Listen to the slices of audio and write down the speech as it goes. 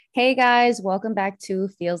Hey guys, welcome back to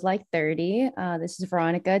Feels Like 30. This is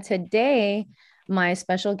Veronica. Today, my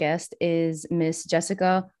special guest is Miss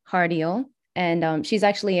Jessica Hardiel. And she's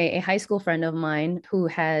actually a high school friend of mine who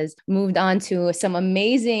has moved on to some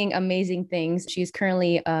amazing, amazing things. She's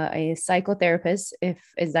currently a psychotherapist, if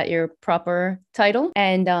is that your proper title?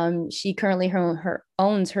 And she currently her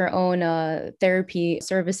owns her own therapy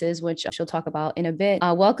services, which she'll talk about in a bit.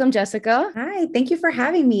 Welcome, Jessica. Hi, thank you for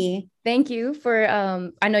having me. Thank you for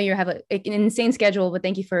I know you have an insane schedule, but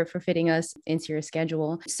thank you for fitting us into your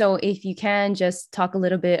schedule. So if you can just talk a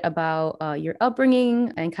little bit about your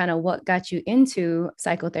upbringing and kind of what got you into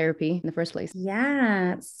psychotherapy in the first place.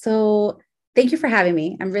 So thank you for having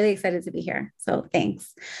me. I'm really excited to be here. So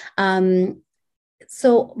thanks. Um,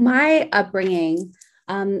 so my upbringing,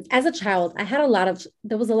 as a child,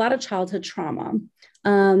 there was a lot of childhood trauma.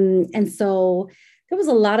 And so there was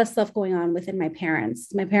a lot of stuff going on within my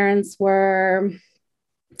parents. My parents were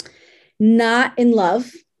not in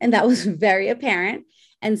love, and that was very apparent.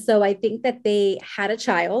 And so I think that they had a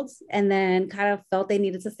child and then kind of felt they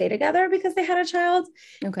needed to stay together because they had a child.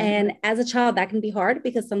 Okay. And as a child, that can be hard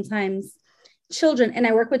because sometimes children, and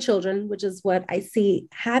I work with children, which is what I see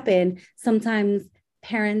happen. Sometimes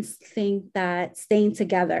parents think that staying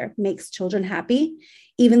together makes children happy,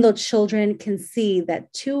 even though children can see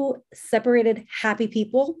that two separated happy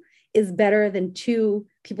people is better than two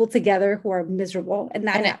people together who are miserable and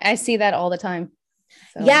not And happy. I see that all the time.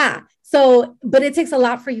 So Yeah. So, but it takes a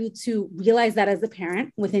lot for you to realize that as a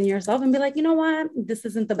parent within yourself and be like, you know what, this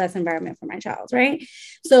isn't the best environment for my child. Right.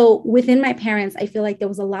 So, within my parents, I feel like there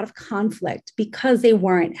was a lot of conflict because they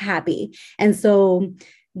weren't happy. And so,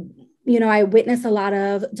 I witnessed a lot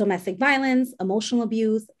of domestic violence, emotional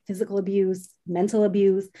abuse, physical abuse, mental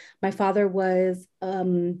abuse. My father was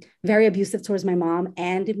very abusive towards my mom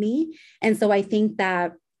and me. And so, I think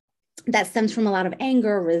that stems from a lot of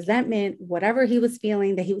anger, resentment, whatever he was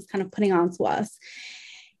feeling that he was kind of putting onto us.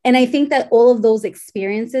 And I think that all of those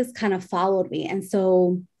experiences kind of followed me. And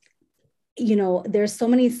so, there's so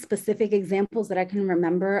many specific examples that I can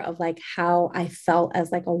remember of like how I felt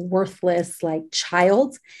as like a worthless like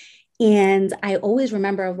child. And I always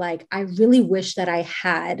remember of like, I really wish that I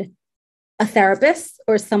had a therapist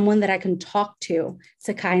or someone that I can talk to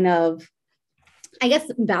kind of, I guess,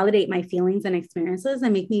 validate my feelings and experiences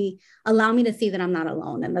and allow me to see that I'm not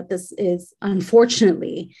alone and that this is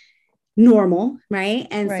unfortunately normal. Right.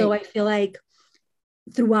 And so right. I feel like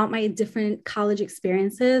throughout my different college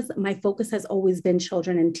experiences, my focus has always been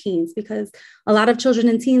children and teens because a lot of children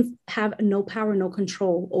and teens have no power, no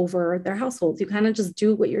control over their households. You kind of just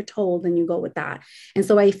do what you're told and you go with that. And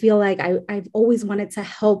so I feel like I've always wanted to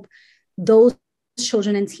help those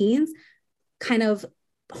children and teens kind of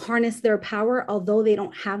harness their power, although they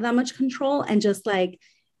don't have that much control, and just like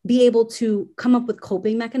be able to come up with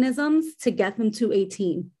coping mechanisms to get them to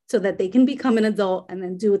 18 so that they can become an adult and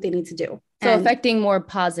then do what they need to do. So And affecting more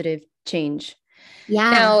positive change. yeah,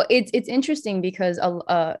 Now it's interesting because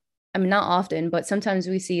I mean not often, but sometimes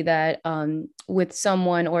we see that with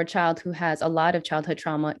someone or a child who has a lot of childhood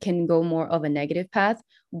trauma can go more of a negative path.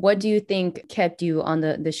 What do you think kept you on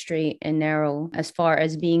the straight and narrow as far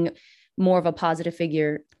as being more of a positive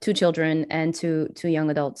figure to children and to young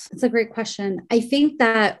adults? it's a great question. I think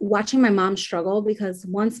that watching my mom struggle, because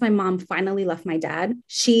once my mom finally left my dad,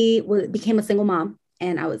 became a single mom.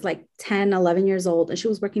 And I was like 10, 11 years old, and she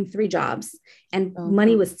was working three jobs and Oh,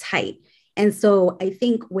 money was tight. And so I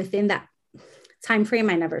think within that time frame,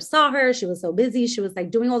 I never saw her. She was so busy. She was like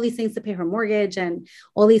doing all these things to pay her mortgage and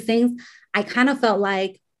all these things. I kind of felt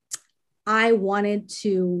like I wanted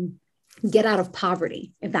to get out of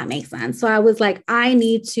poverty, if that makes sense. So I was like, I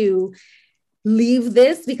need to leave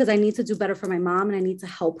this because I need to do better for my mom and I need to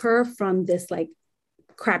help her from this like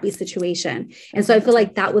crappy situation. And so I okay. feel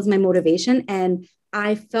like that was my motivation. And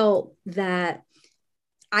I felt that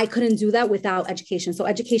I couldn't do that without education. So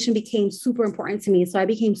education became super important to me. So I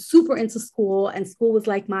became super into school, and school was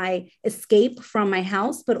like my escape from my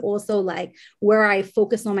house, but also like where I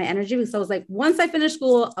focused on my energy. Because I was like, once I finish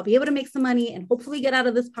school, I'll be able to make some money and hopefully get out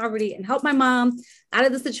of this poverty and help my mom out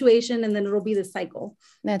of the situation. And then it'll be this cycle.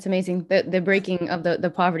 That's amazing. The breaking of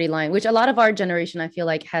the poverty line, which a lot of our generation, I feel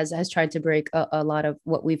like, has tried to break a lot of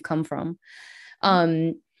what we've come from.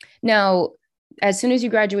 Um, Now, as soon as you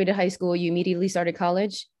graduated high school, you immediately started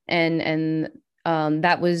college, and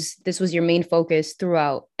this was your main focus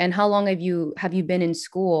throughout. And how long have you been in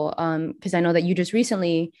school? Because I know that you just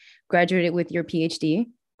recently graduated with your PhD,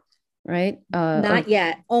 right? Not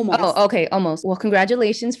yet, almost. Oh, okay, almost. Well,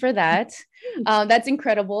 congratulations for that. That's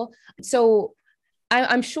incredible. So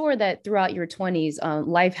I'm sure that throughout your 20s,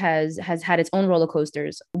 life has had its own roller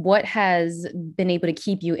coasters. What has been able to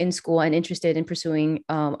keep you in school and interested in pursuing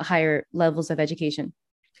higher levels of education?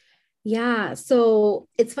 Yeah. So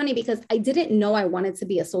it's funny because I didn't know I wanted to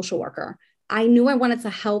be a social worker. I knew I wanted to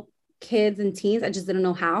help kids and teens. I just didn't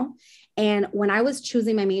know how. And when I was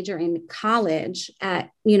choosing my major in college at,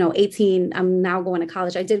 18, I'm now going to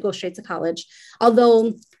college. I did go straight to college,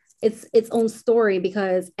 although it's its own story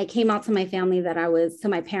because I came out to my family that I was to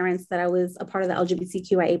my parents that I was a part of the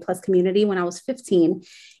LGBTQIA plus community when I was 15.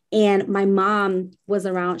 And my mom was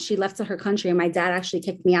around, she left to her country, and my dad actually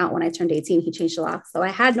kicked me out when I turned 18. He changed the lock. So I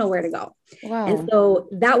had nowhere to go. And Wow. so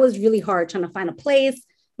that was really hard trying to find a place.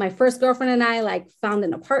 My first girlfriend and I like found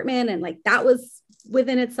an apartment, and like that was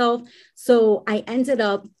within itself. So I ended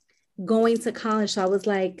up going to college. So I was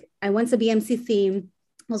like, I went to BMCC.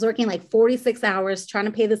 I was working like 46 hours trying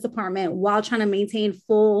to pay this apartment while trying to maintain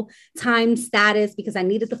full time status because I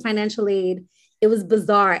needed the financial aid. It was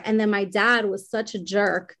bizarre. And then my dad was such a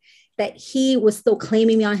jerk that he was still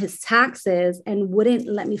claiming me on his taxes and wouldn't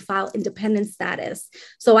let me file independent status.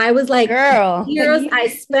 So I was like, Girl. years I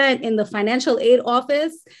spent in the financial aid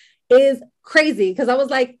office is crazy because I was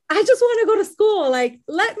like, I just want to go to school. Like,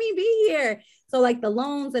 let me be here. So, like, the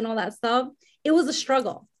loans and all that stuff, it was a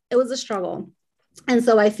struggle. It was a struggle. And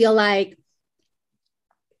so I feel like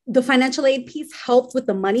the financial aid piece helped with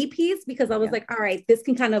the money piece because I was Yeah. like, all right, this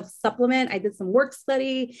can kind of supplement. I did some work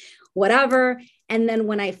study, whatever. And then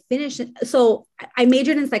when I finished, so I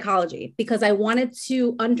majored in psychology because I wanted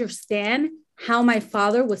to understand how my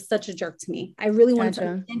father was such a jerk to me. I really wanted to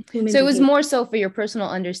Gotcha. understand human So it was behavior. more so for your personal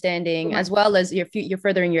understanding as Correct. well as you're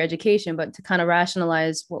furthering your education, but to kind of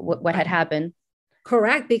rationalize what had happened.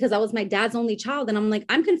 Correct, because I was my dad's only child, and I'm like,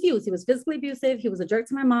 I'm confused. He was physically abusive. He was a jerk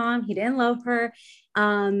to my mom. He didn't love her.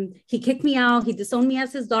 He kicked me out. He disowned me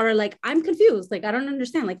as his daughter. Like, I'm confused. Like, I don't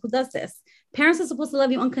understand. Like, who does this? Parents are supposed to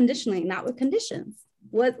love you unconditionally, not with conditions.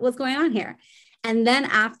 What's going on here? And then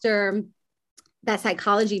after that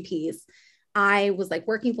psychology piece, I was like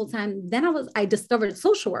working full time. Then I discovered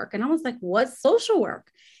social work, and I was like, what's social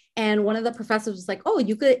work? And one of the professors was like, oh,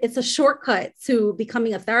 it's a shortcut to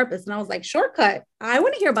becoming a therapist. And I was like, shortcut? I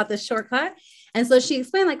want to hear about this shortcut. And so she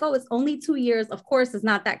explained, like, oh, it's only 2 years. Of course, it's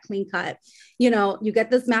not that clean cut. You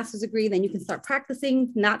get this master's degree, then you can start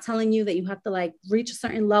practicing, not telling you that you have to like reach a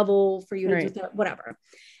certain level for you to Right. do whatever.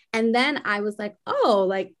 And then I was like, oh,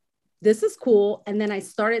 like, this is cool. And then I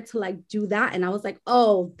started to like do that. And I was like,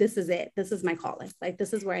 oh, this is it. This is my calling. Like,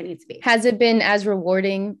 this is where I need to be. Has it been as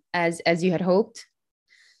rewarding as you had hoped?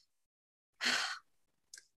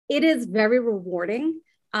 It is very rewarding,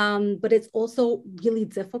 but it's also really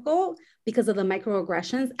difficult because of the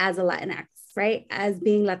microaggressions as a Latinx, right? As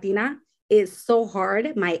being Latina is so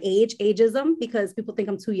hard. My ageism, because people think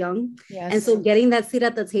I'm too young. And Yes. so getting that seat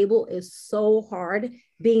at the table is so hard.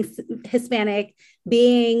 Being Hispanic,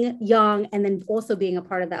 being young, and then also being a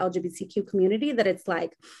part of the LGBTQ community, that it's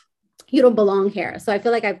like, you don't belong here. So I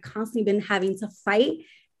feel like I've constantly been having to fight,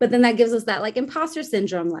 but then that gives us that like imposter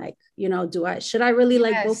syndrome. Like, should I really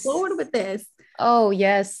like go Yes. forward with this? Oh,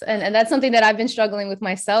 yes. And that's something that I've been struggling with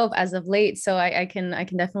myself as of late. So I can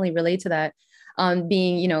definitely relate to that.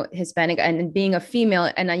 Being, Hispanic and being a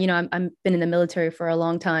female, and I'm been in the military for a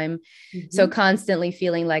long time. So Mhm. constantly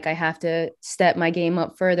feeling like I have to step my game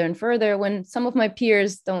up further and further when some of my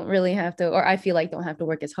peers don't really have to, or I feel like don't have to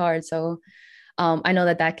work as hard. So I know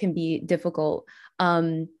that that can be difficult.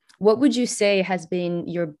 What would you say has been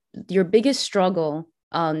your biggest struggle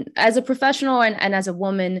as a professional and as a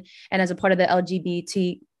woman and as a part of the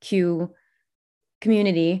LGBTQ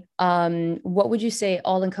community? What would you say,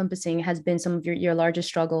 all encompassing, has been some of your largest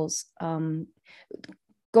struggles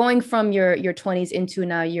going from your 20s into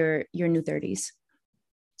now your new 30s?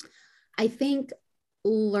 I think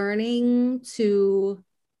learning to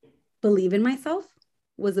believe in myself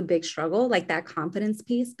was a big struggle, like that confidence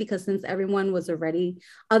piece, because since everyone was already,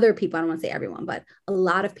 other people, I don't want to say everyone, but a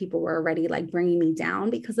lot of people were already like bringing me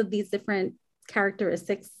down because of these different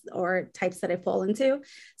characteristics or types that I fall into.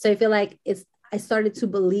 So I feel like I started to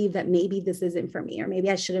believe that maybe this isn't for me, or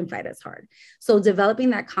maybe I shouldn't fight as hard. So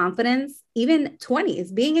developing that confidence, even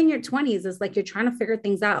 20s, being in your 20s is like you're trying to figure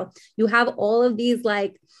things out. You have all of these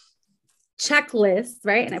like checklist,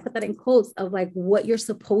 right? And I put that in quotes of like what you're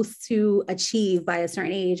supposed to achieve by a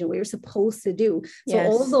certain age and what you're supposed to do. So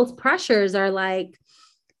all of Yes. those pressures are like,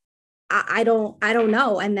 I don't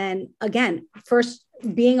know. And then again, first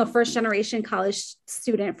being a first generation college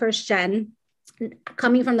student, first gen,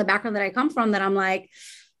 coming from the background that I come from, that I'm like,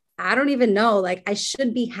 I don't even know. Like I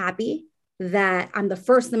should be happy that I'm the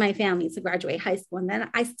first in my family to graduate high school. And then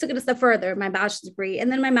I took it a step further, my bachelor's degree,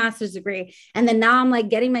 and then my master's degree. And then now I'm like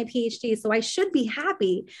getting my PhD. So I should be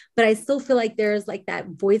happy, but I still feel like there's like that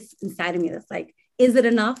voice inside of me that's like, is it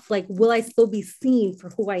enough? Like, will I still be seen for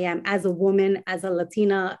who I am as a woman, as a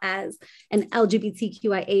Latina, as an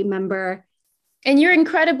LGBTQIA member? And you're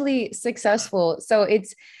incredibly successful. So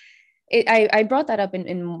I brought that up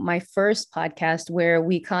in my first podcast, where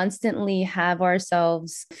we constantly have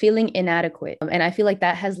ourselves feeling inadequate. And I feel like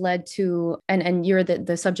that has led to, and you're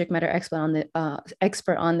the subject matter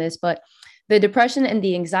expert on this, but the depression and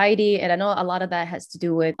the anxiety. And I know a lot of that has to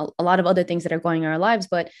do with a lot of other things that are going on in our lives,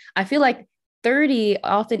 but I feel like 30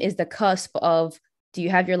 often is the cusp of, do you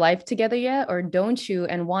have your life together yet or don't you?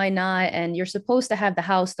 And why not? And you're supposed to have the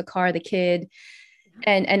house, the car, the kid,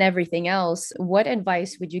 and everything else. What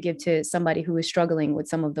advice would you give to somebody who is struggling with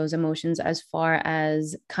some of those emotions, as far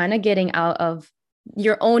as kind of getting out of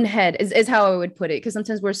your own head is how I would put it? Because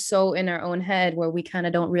sometimes we're so in our own head where we kind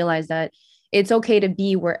of don't realize that it's okay to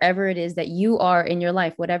be wherever it is that you are in your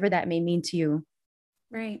life, whatever that may mean to you.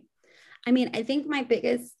 Right. I mean, I think my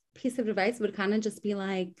biggest piece of advice would kind of just be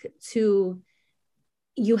like,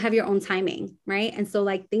 you have your own timing, right? And so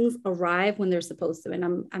like things arrive when they're supposed to.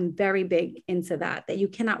 And I'm very big into that you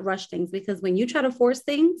cannot rush things, because when you try to force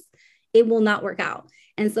things, it will not work out.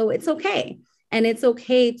 And so it's okay. And it's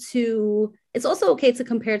also okay to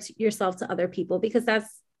compare yourself to other people, because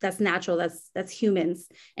that's natural. That's humans.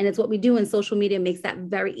 And it's what we do. And social media makes that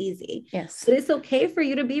very easy. Yes. But it's okay for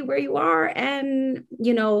you to be where you are. And,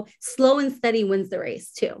 slow and steady wins the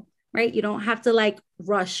race too, right? You don't have to like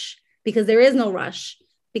rush, because there is no rush.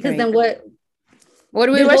 Because then what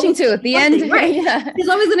are we rushing to at the end? Right. Yeah. There's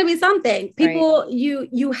always going to be something. People,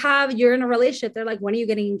 right. you're in a relationship. They're like, when are you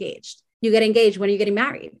getting engaged? You get engaged. When are you getting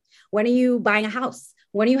married? When are you buying a house?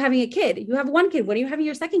 When are you having a kid? You have one kid. When are you having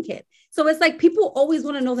your second kid? So it's like, people always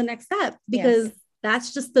want to know the next step, because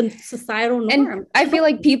that's just the societal norm. And I feel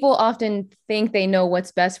like people often think they know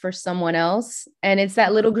what's best for someone else. And it's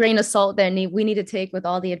that little grain of salt that we need to take with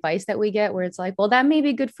all the advice that we get, where it's like, well, that may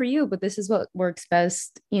be good for you, but this is what works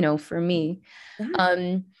best, for me.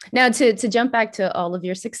 Now to jump back to all of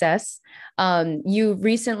your success, you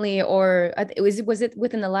recently, or was it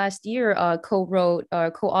within the last year, co-wrote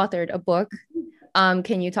or co-authored a book.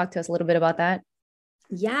 Can you talk to us a little bit about that?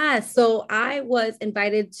 Yeah. So I was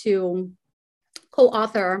invited to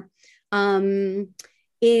co-author in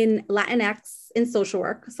Latinx in social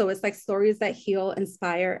work. So it's like stories that heal,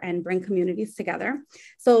 inspire, and bring communities together.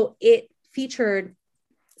 So it featured,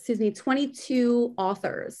 22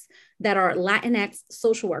 authors that are Latinx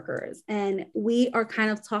social workers. And we are kind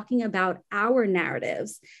of talking about our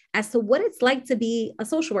narratives as to what it's like to be a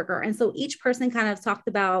social worker. And so each person kind of talked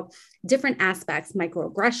about different aspects,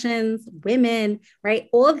 microaggressions, women, right?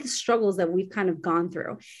 All of the struggles that we've kind of gone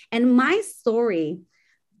through. And my story,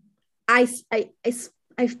 I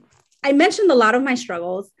mentioned a lot of my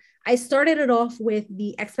struggles. I started it off with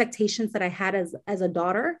the expectations that I had as a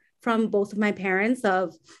daughter from both of my parents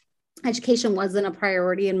of education wasn't a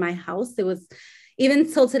priority in my house. It was, even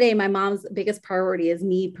till today, my mom's biggest priority is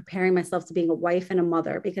me preparing myself to being a wife and a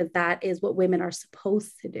mother, because that is what women are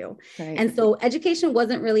supposed to do. Right. And so education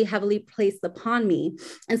wasn't really heavily placed upon me.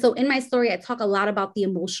 And so in my story, I talk a lot about the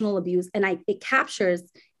emotional abuse, and it captures,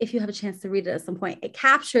 if you have a chance to read it at some point, it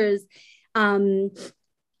captures a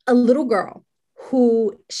little girl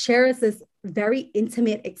who shares this very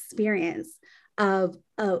intimate experience of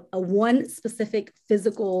a one specific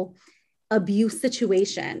physical abuse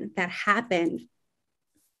situation that happened,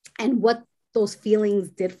 and what those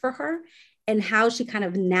feelings did for her, and how she kind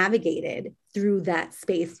of navigated through that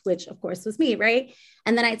space, which of course was me, right?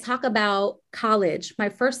 And then I talk about college. My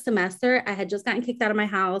first semester, I had just gotten kicked out of my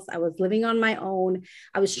house. I was living on my own.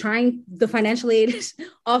 I was trying the financial aid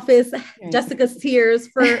office, right. Jessica's tears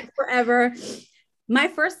for forever. My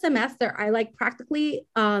first semester, I like practically,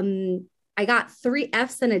 I got 3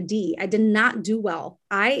 F's and a D. I did not do well.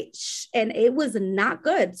 And it was not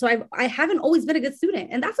good. So I haven't always been a good student,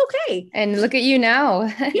 and that's okay. And look at you now.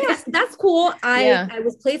 Yes, that's cool. I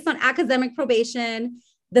was placed on academic probation.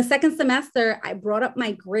 The second semester, I brought up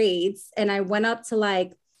my grades, and I went up to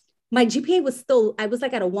like, my GPA was still, I was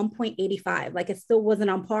like at a 1.85, like it still wasn't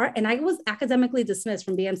on par. And I was academically dismissed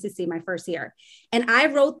from BMCC my first year. And I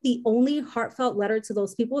wrote the only heartfelt letter to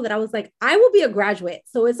those people that I was like, I will be a graduate.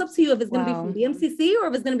 So it's up to you if it's going to be from BMCC or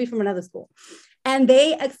if it's going to be from another school. And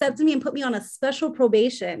they accepted me and put me on a special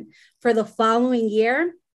probation for the following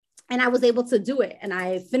year. And I was able to do it. And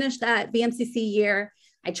I finished that BMCC year.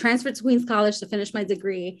 I transferred to Queens College to finish my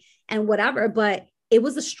degree and whatever. But it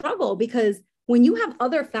was a struggle, because when you have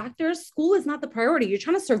other factors, school is not the priority. You're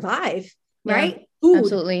trying to survive. Yeah, right? Food,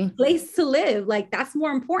 absolutely. place to live, like that's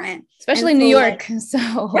more important. And Especially in New so like, York.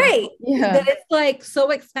 So, right, yeah, that it's like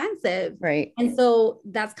so expensive. right. And so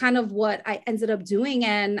that's kind of what I ended up doing.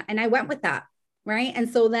 And I went with that. Right. And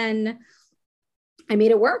so then I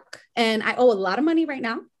made it work. And I owe a lot of money right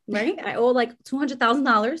now. Right. I owe like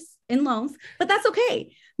 $200,000 in loans, but that's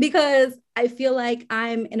okay because I feel like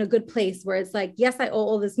I'm in a good place where it's like, yes, I owe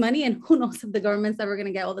all this money, and who knows if the government's ever going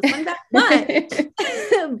to get all this money back.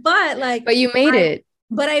 But, but like, But you made I, it.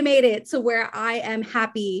 but I made it to where I am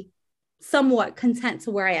happy, somewhat content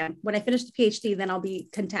to where I am. When I finish the PhD, then I'll be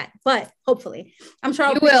content. But hopefully, I'm sure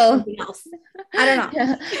I'll You pick up will. something else. I don't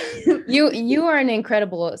Yeah. know. You are an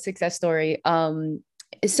incredible success story.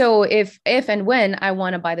 So if and when I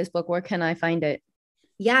want to buy this book, where can I find it?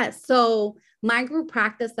 Yeah. So my group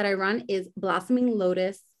practice that I run is blossoming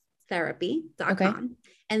lotus Okay. therapy.com.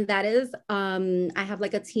 And that is, I have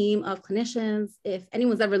like a team of clinicians if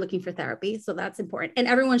anyone's ever looking for therapy. So that's important. And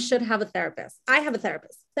everyone should have a therapist. I have a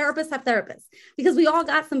therapist. Therapists have therapists because we all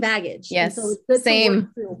got some baggage. And so Yes. it's good to work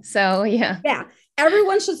Same. through. So yeah. Yeah.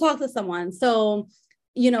 Everyone should talk to someone. So,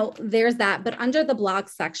 there's that. But under the blog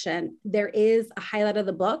section, there is a highlight of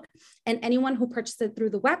the book. And anyone who purchased it through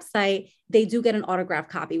the website, they do get an autographed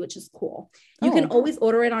copy, which is cool. You can Oh, always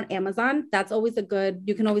order it on Amazon. That's always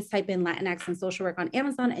you can always type in Latinx and social work on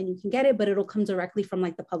Amazon and you can get it, but it'll come directly from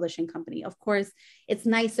like the publishing company. Of course, it's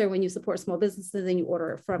nicer when you support small businesses and you order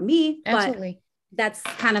it from me, but absolutely. that's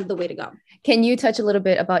kind of the way to go. Can you touch a little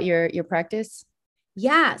bit about your practice?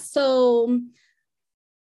 Yeah. So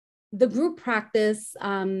the group practice,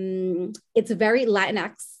 it's very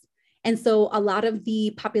Latinx. And so a lot of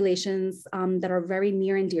the populations that are very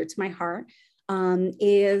near and dear to my heart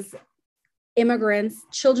is immigrants,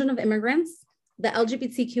 children of immigrants, the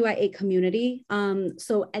LGBTQIA community.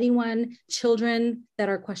 So children that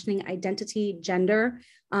are questioning identity, gender,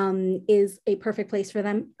 is a perfect place for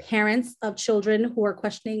them. Parents of children who are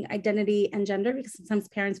questioning identity and gender, because sometimes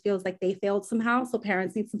parents feels like they failed somehow. So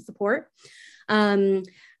parents need some support.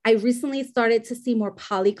 I recently started to see more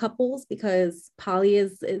poly couples because poly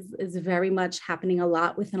is very much happening a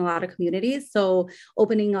lot within a lot of communities. So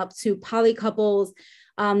opening up to poly couples.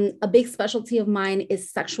 A big specialty of mine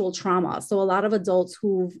is sexual trauma. So a lot of adults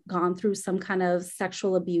who've gone through some kind of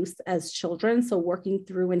sexual abuse as children. So working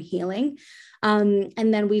through and healing. And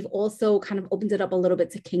then we've also kind of opened it up a little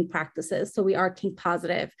bit to kink practices. So we are kink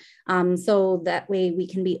positive. So that way we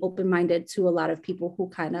can be open-minded to a lot of people who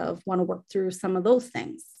kind of want to work through some of those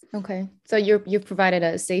things. Okay. So you've provided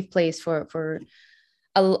a safe place for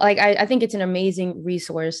I think it's an amazing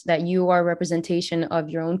resource that you are a representation of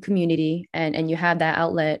your own community and you have that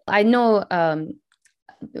outlet. I know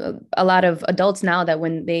a lot of adults now that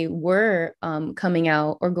when they were coming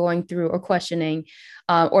out or going through or questioning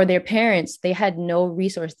or their parents, they had no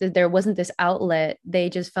resource. There wasn't this outlet. They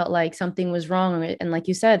just felt like something was wrong. And like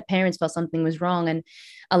you said, parents felt something was wrong. And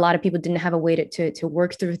a lot of people didn't have a way to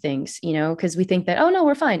work through things, because we think that, oh, no,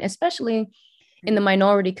 we're fine, especially in the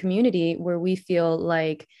minority community where we feel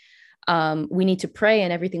like we need to pray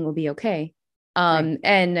and everything will be okay. Right.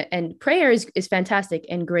 And prayer is fantastic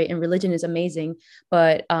and great, and religion is amazing,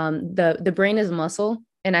 but the brain is a muscle.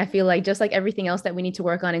 And I feel like just like everything else that we need to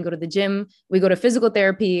work on and go to the gym, we go to physical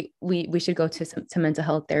therapy, we should go to mental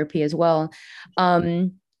health therapy as well.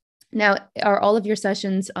 Now, are all of your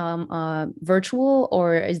sessions virtual,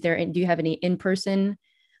 or do you have any in-person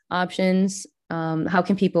options? How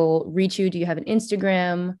can people reach you? Do you have an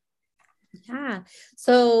Instagram? Yeah.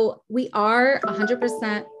 So we are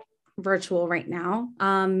 100% virtual right now.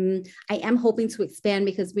 I am hoping to expand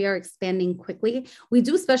because we are expanding quickly. We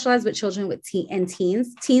do specialize with children with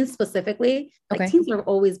teens specifically. Like Okay. teens have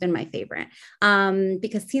always been my favorite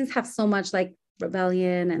because teens have so much like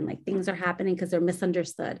rebellion and like things are happening because they're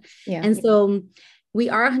misunderstood. Yeah. And so we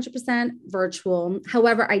are 100% virtual.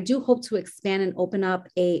 However, I do hope to expand and open up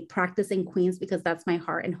a practice in Queens because that's my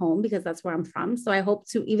heart and home, because that's where I'm from. So I hope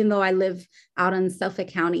to, even though I live out in Suffolk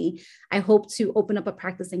County, I hope to open up a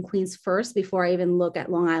practice in Queens first before I even look at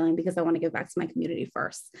Long Island, because I want to give back to my community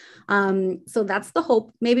first. So that's the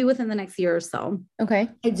hope, maybe within the next year or so. Okay.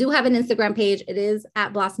 I do have an Instagram page. It is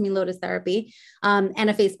at Blossoming Lotus Therapy, and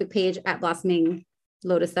a Facebook page at Blossoming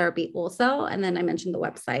Lotus Therapy also. And then I mentioned the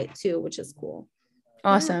website too, which is cool.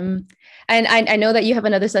 Awesome. And I know that you have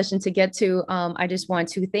another session to get to. I just want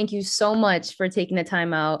to thank you so much for taking the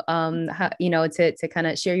time out, to kind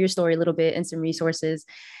of share your story a little bit and some resources.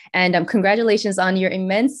 And congratulations on your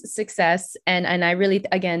immense success. And I really,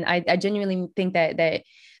 again, I genuinely think that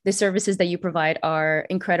the services that you provide are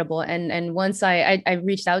incredible. And once I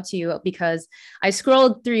reached out to you because I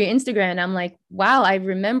scrolled through your Instagram and I'm like, wow, I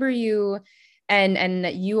remember you. and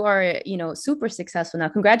you are, super successful now.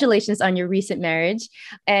 Congratulations on your recent marriage.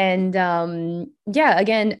 And yeah,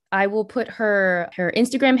 again, I will put her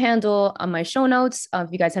Instagram handle on my show notes,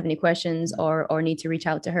 if you guys have any questions or need to reach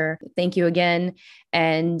out to her. Thank you again,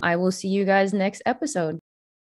 and I will see you guys next episode.